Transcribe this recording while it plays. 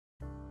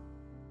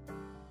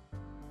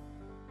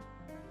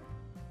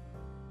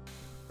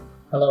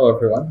Hello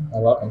everyone,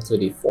 and welcome to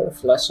the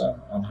fourth lesson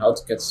on how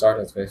to get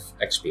started with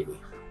Expivi.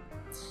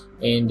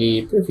 In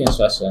the previous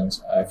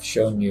lessons, I've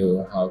shown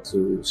you how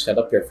to set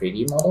up your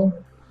 3D model,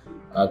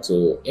 how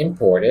to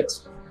import it,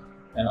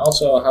 and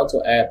also how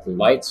to add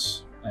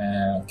lights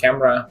and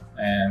camera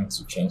and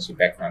to change the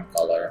background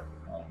color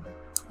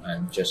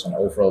and just an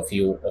overall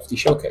view of the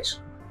showcase.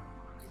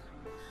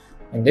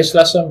 In this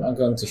lesson, I'm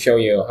going to show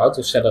you how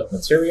to set up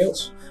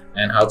materials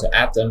and how to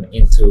add them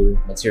into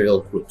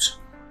material groups.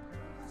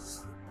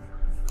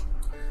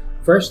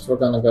 First, we're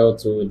going to go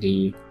to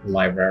the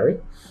library.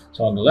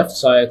 So on the left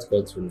side,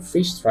 go to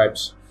 3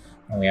 stripes,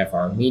 and we have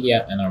our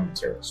media and our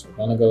materials. We're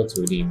going to go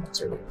to the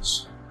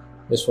materials.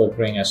 This will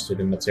bring us to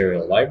the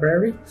material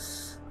library.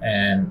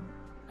 And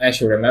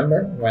as you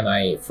remember, when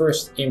I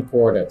first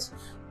imported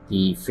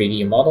the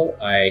 3D model,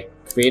 I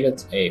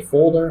created a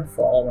folder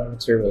for all my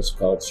materials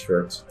called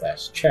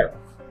shirt-chair.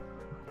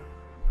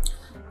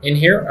 In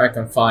here, I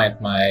can find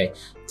my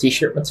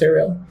t-shirt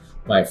material,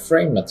 my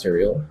frame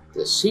material,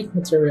 the seat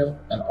material,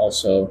 and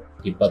also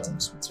the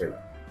buttons material.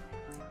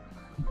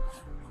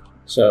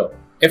 So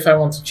if I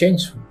want to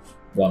change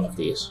one of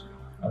these,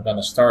 I'm going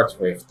to start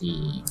with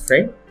the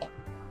frame.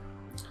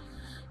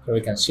 So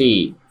we can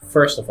see,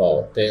 first of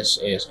all, this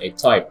is a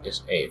type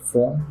is a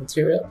foam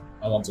material.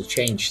 I want to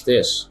change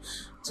this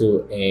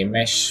to a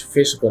mesh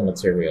physical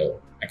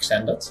material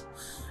extended.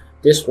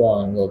 This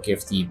one will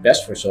give the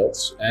best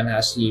results and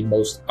has the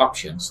most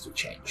options to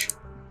change.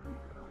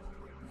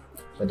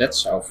 So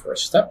that's our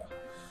first step.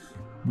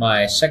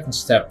 My second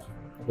step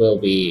will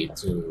be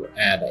to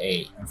add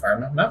an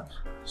environment map.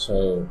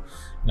 So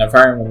an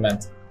environment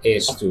map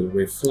is to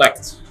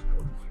reflect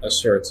a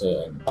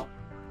certain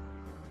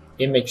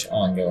image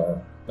on your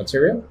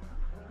material.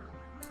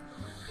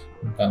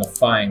 I'm going to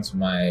find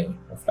my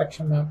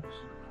reflection map.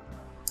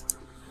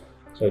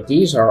 So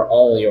these are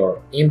all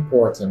your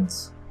imported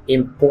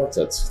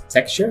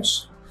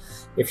textures.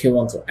 If you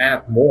want to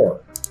add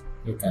more,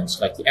 you can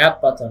select the add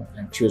button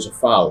and choose a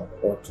file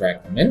or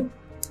drag them in.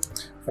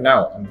 For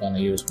now, I'm going to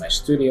use my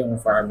studio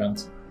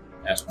environment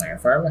as my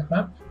environment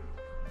map.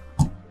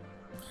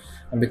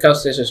 And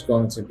because this is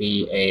going to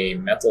be a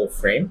metal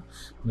frame,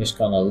 I'm just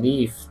going to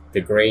leave the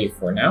gray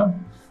for now.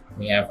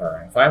 We have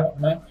our environment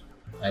map.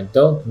 I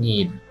don't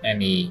need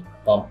any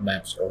bump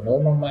maps or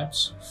normal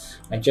maps.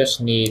 I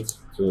just need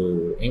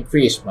to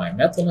increase my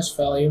metalness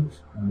value.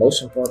 And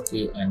most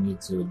importantly, I need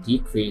to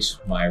decrease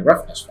my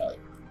roughness value.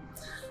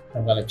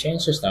 I'm going to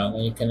change this down,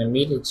 and you can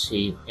immediately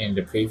see in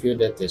the preview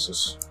that this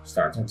is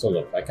starting to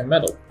look like a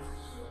metal.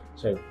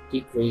 So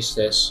decrease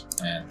this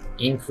and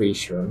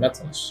increase your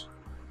metalness.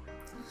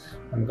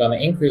 I'm going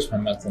to increase my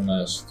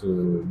metalness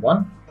to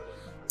 1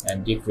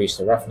 and decrease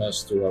the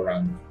roughness to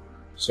around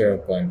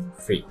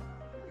 0.3.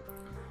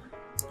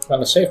 I'm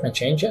going to save my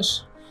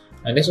changes,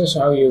 and this is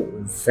how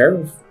you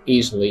very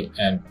easily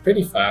and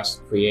pretty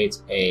fast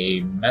create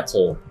a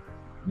metal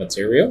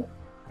material.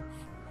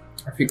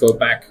 If you go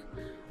back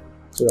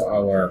to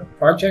our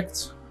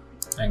project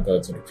and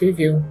go to the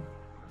preview,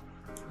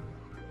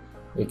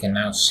 we can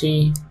now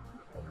see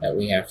that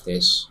we have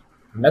this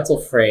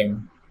metal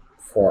frame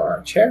for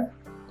our chair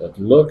that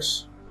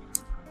looks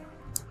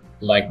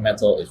like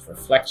metal, it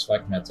reflects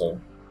like metal,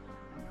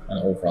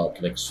 and overall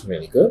it looks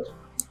really good.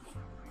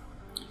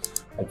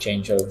 I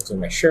change over to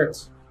my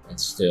shirt,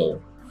 it's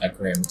still a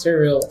gray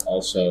material,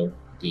 also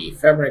the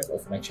fabric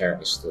of my chair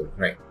is still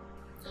gray.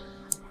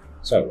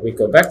 So we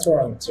go back to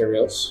our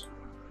materials,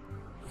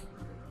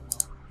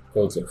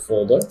 go to the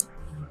folder.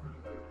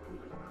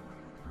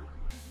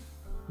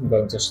 I'm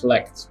going to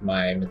select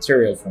my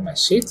material for my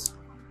seat,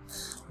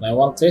 and I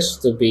want this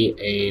to be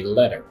a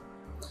leather.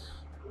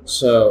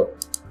 So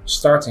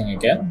starting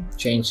again,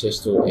 change this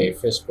to a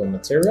physical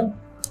material,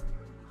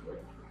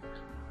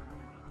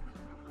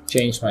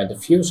 change my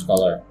diffuse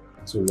color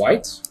to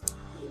white,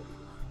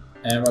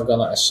 and we're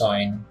gonna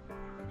assign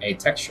a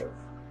texture.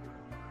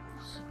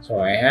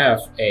 So I have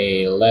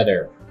a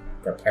leather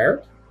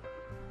prepared.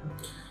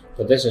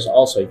 So this is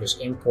also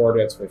just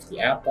imported with the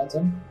add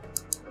button.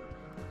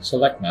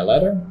 Select my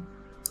leather.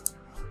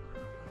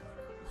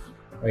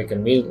 We can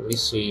immediately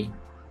see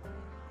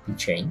the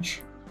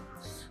change.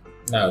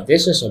 Now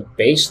this is a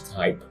base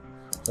type.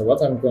 So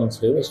what I'm going to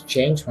do is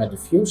change my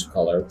diffuse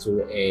color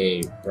to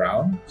a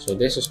brown. So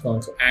this is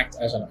going to act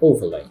as an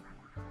overlay.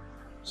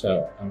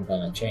 So I'm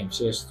going to change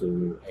this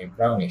to a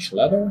brownish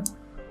leather.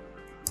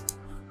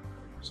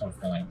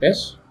 Something like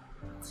this.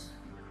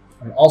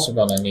 I'm also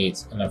going to need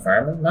an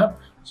environment map.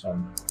 So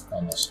I'm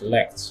going to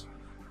select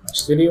my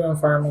studio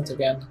environment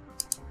again.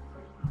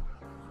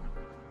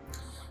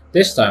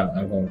 This time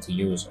I'm going to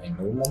use a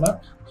normal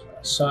map. So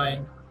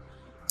assign,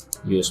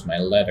 use my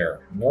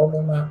leather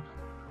normal map.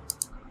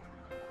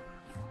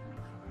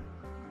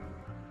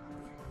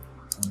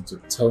 I'm going to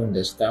tone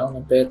this down a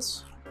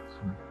bit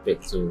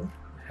too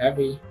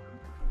heavy.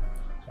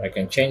 So I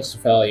can change the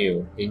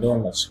value, the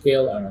normal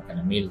scale, and I can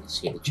immediately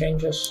see the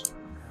changes.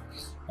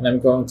 And I'm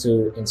going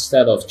to,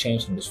 instead of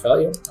changing this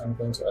value, I'm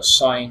going to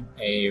assign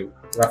a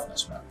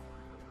roughness map.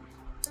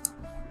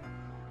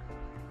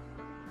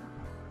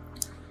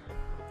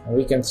 And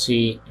we can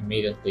see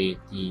immediately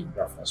the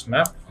roughness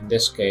map. In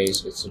this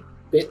case, it's a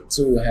bit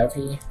too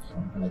heavy. So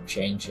I'm going to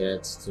change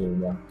it to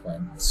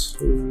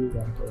 1.2,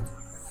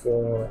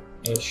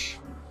 1.4-ish.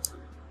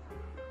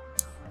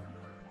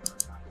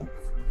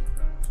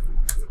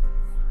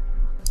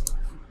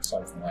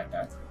 Something like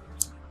that.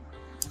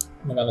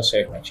 I'm going to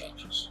save my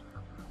changes.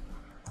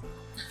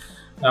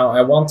 Now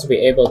I want to be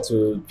able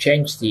to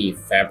change the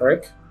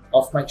fabric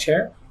of my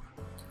chair.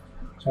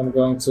 So I'm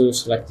going to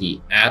select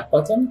the Add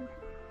button.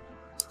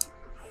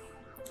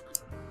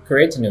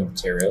 Create a new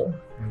material.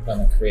 I'm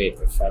going to create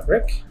a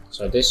fabric.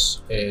 So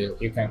this is,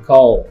 you can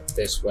call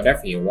this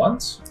whatever you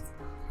want.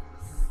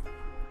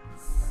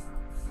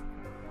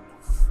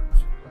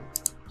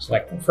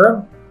 Select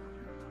Confirm.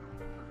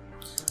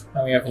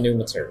 And we have a new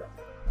material.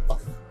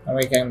 And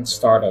we can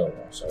start over.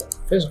 So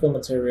physical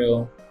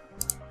material,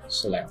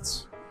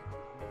 select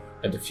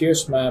a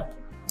diffuse map.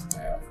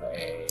 I have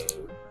a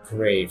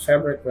gray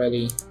fabric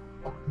ready.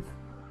 I'm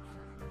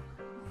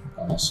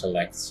going to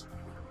select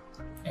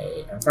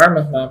a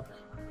environment map.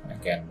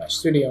 Again, my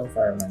studio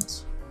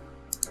environment.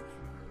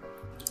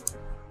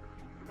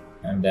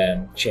 And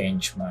then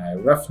change my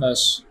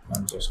roughness.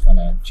 I'm just going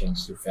to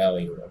change the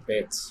value a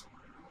bit.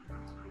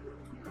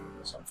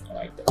 Something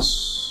like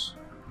this.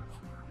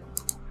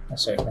 And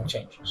save my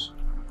changes.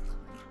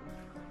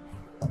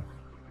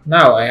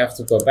 Now I have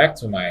to go back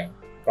to my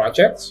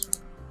project,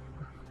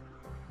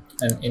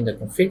 and in the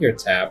Configure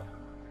tab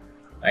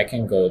I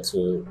can go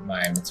to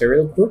my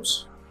material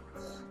groups,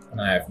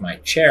 and I have my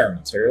chair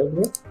material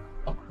group.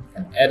 I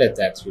can edit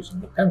that using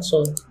the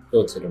pencil,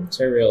 go to the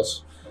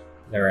materials.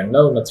 There are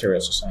no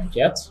materials assigned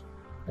yet.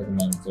 I'm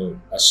going to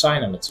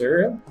assign a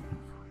material,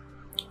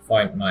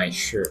 find my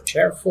shirt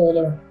chair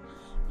folder,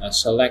 and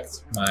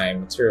select my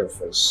material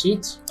for the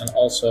seat and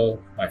also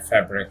my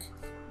fabric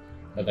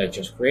that I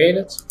just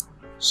created.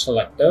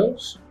 Select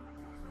those,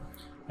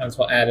 and it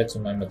will add it to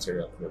my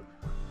material group.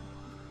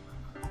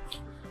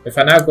 If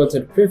I now go to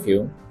the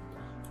preview,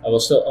 I will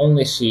still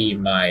only see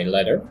my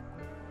letter.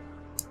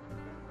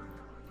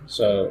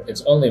 So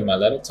it's only my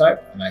letter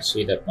type, and I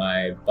see that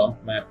my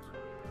bump map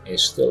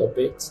is still a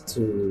bit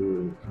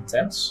too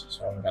intense.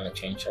 So I'm going to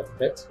change that a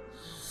bit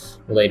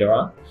later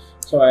on.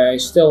 So I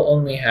still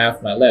only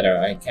have my letter.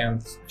 I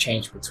can't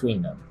change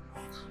between them.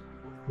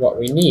 What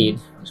we need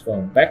is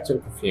going back to the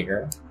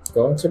configure,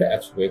 going to the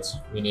attributes,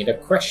 we need a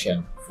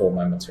question for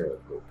my material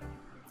group.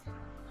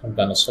 I'm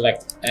going to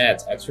select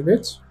Add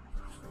Attribute,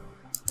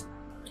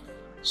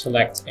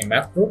 select a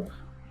map group,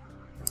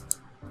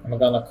 and I'm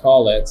going to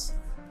call it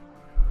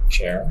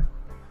Chair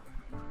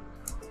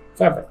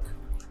Fabric.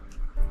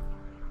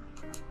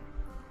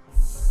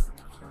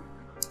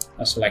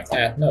 I select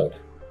Add Node.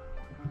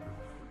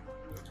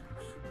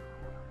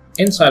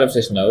 Inside of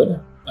this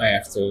node, I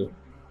have to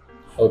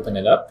open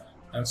it up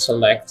and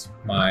select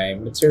my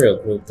material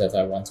group that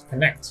I want to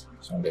connect.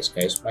 So in this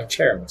case, my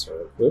chair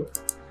material group.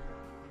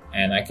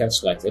 And I can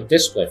select a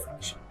display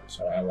function.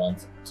 So I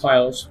want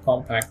tiles,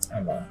 compact,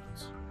 and round.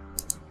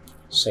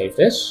 Save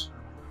this.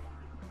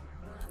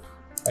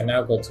 I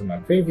now go to my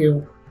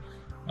preview.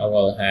 I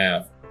will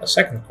have a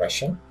second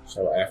question.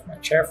 So I have my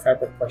chair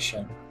fabric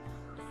question,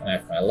 and I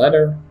have my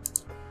letter,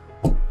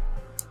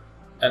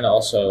 and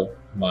also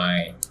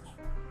my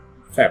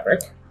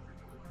fabric.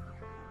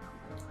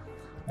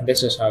 And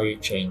this is how you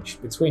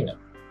change between them.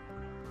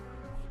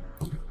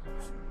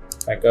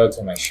 If I go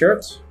to my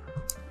shirt,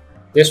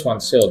 this one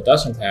still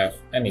doesn't have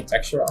any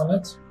texture on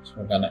it, so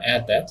we're going to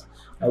add that.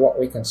 And what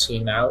we can see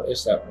now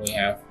is that we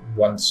have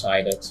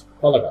one-sided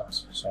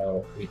polygons,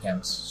 so we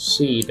can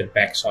see the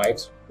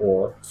backside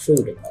or through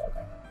the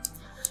polygon.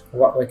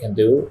 What we can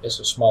do is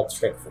a small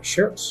trick for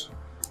shirts.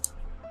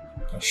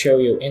 I can show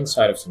you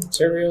inside of the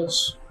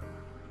materials.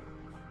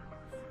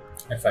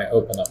 If I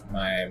open up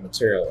my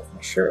material of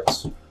my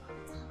shirt,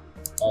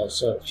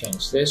 also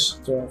change this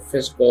to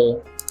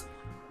physical.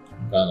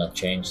 I'm gonna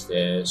change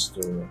this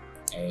to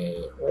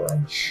a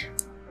orange.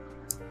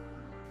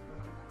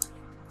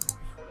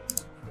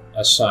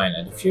 Assign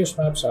a diffuse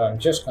map, so I'm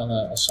just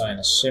gonna assign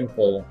a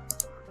simple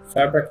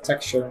fabric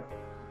texture.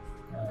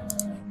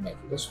 Make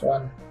this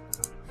one,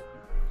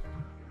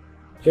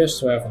 just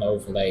to have an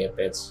overlay a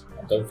bit.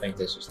 I don't think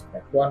this is the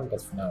correct one,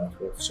 but for now it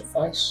will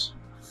suffice.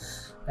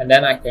 And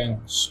then I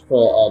can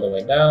scroll all the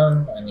way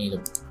down. I need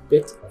a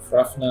bit of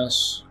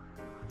roughness,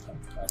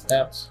 something like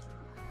that.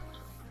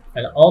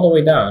 And all the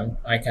way down,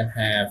 I can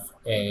have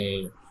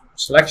a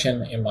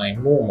selection in my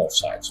normal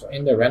side. So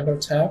in the render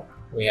tab,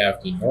 we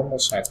have the normal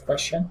side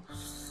question,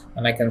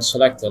 and I can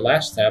select the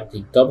last tab,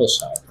 the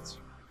double-sided.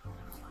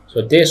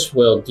 So this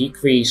will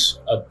decrease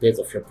a bit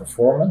of your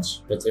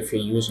performance, but if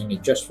you're using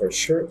it just for a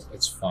shirt,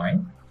 it's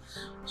fine.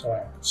 So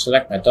I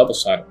select my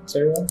double-sided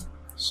material,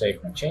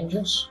 save my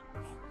changes,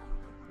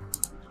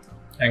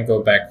 and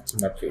go back to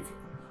my preview.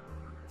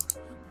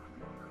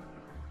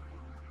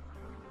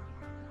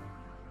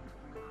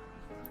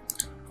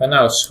 If I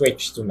now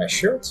switch to my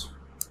shirt,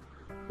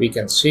 we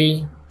can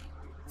see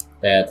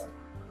that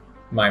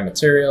my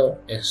material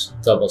is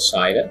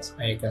double-sided,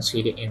 and you can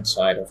see the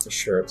inside of the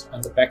shirt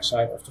and the back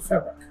side of the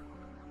fabric.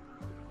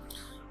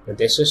 But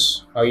this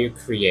is how you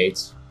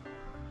create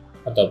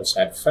a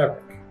double-sided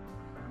fabric.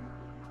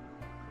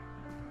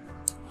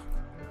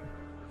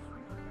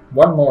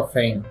 One more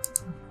thing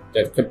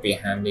that could be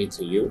handy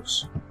to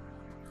use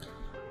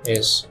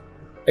is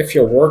if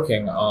you're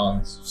working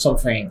on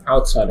something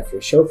outside of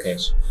your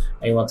showcase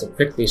and you want to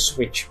quickly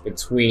switch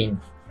between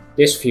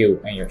this view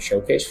and your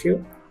showcase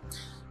view,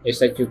 is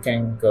that you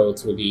can go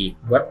to the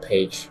web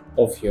page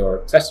of your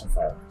test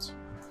environment.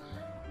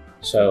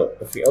 So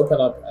if we open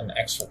up an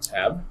extra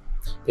tab,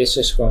 this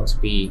is going to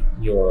be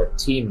your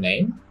team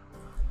name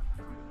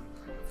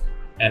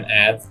and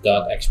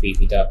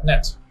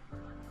add.expivi.net.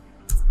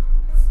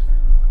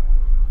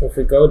 If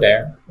we go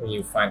there, when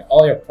you find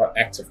all your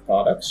active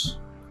products,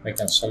 we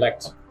can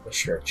select the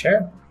shirt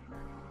chair,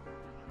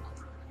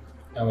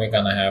 and we're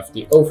gonna have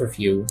the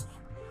overview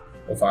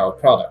of our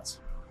product.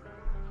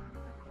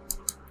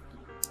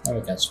 And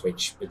we can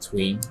switch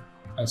between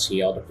and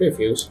see all the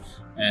previews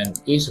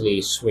and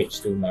easily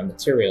switch to my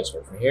materials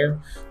over here,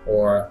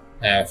 or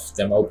have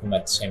them open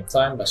at the same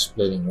time by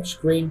splitting your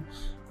screen.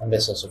 And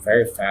this is a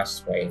very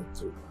fast way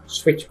to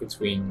switch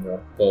between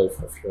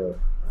both of your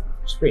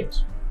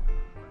screens.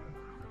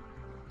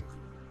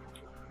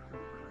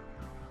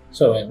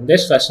 So in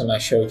this lesson I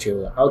showed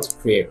you how to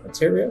create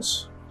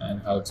materials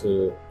and how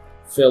to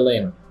fill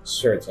in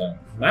certain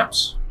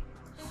maps.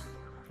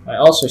 I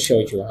also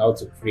showed you how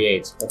to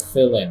create or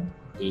fill in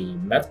the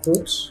mat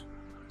groups.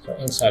 So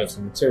inside of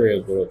the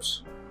material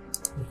groups,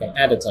 you can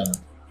edit them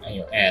and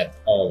you add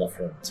all of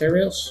your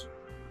materials.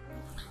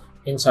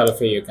 Inside of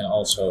here you can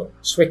also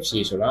switch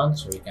these around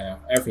so you can have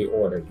every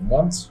order you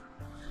want.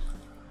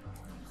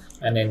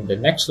 And in the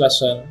next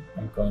lesson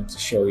I'm going to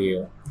show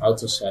you how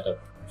to set up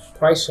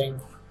pricing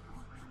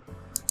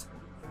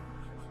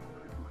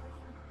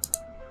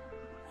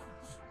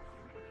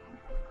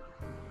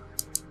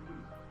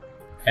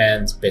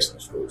and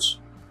business rules.